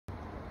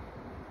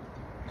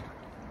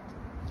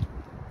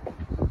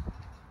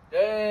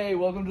Hey,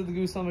 welcome to the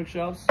Goose Hummock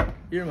shops.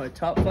 Here are my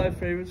top 5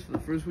 favorites for the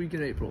first week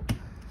in April.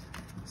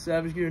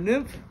 Savage Gear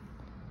Nymph,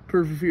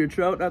 perfect for your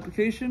trout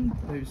application,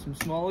 maybe some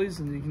smallies,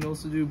 and you can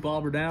also do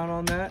bobber down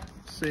on that.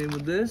 Same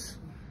with this.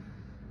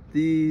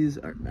 These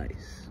are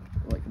nice.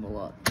 I like them a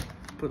lot.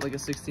 Put like a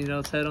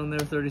 16-ounce head on there,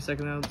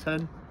 32nd-ounce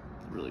head.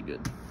 Really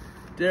good.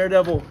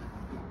 Daredevil,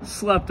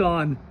 slept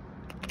on.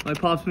 My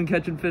pop's been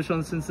catching fish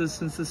on since the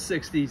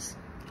 60s.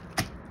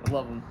 I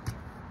love them.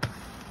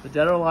 The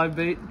dead or alive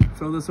bait,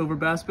 throw this over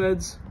bass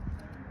beds.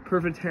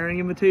 Perfect herring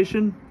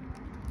imitation.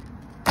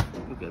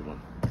 A good one.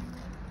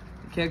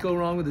 You can't go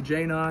wrong with the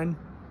J9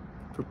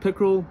 for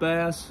pickerel,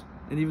 bass,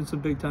 and even some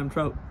big time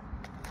trout.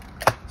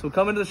 So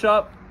come into the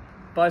shop,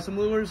 buy some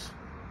lures,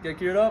 get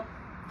geared up,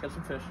 catch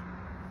some fish.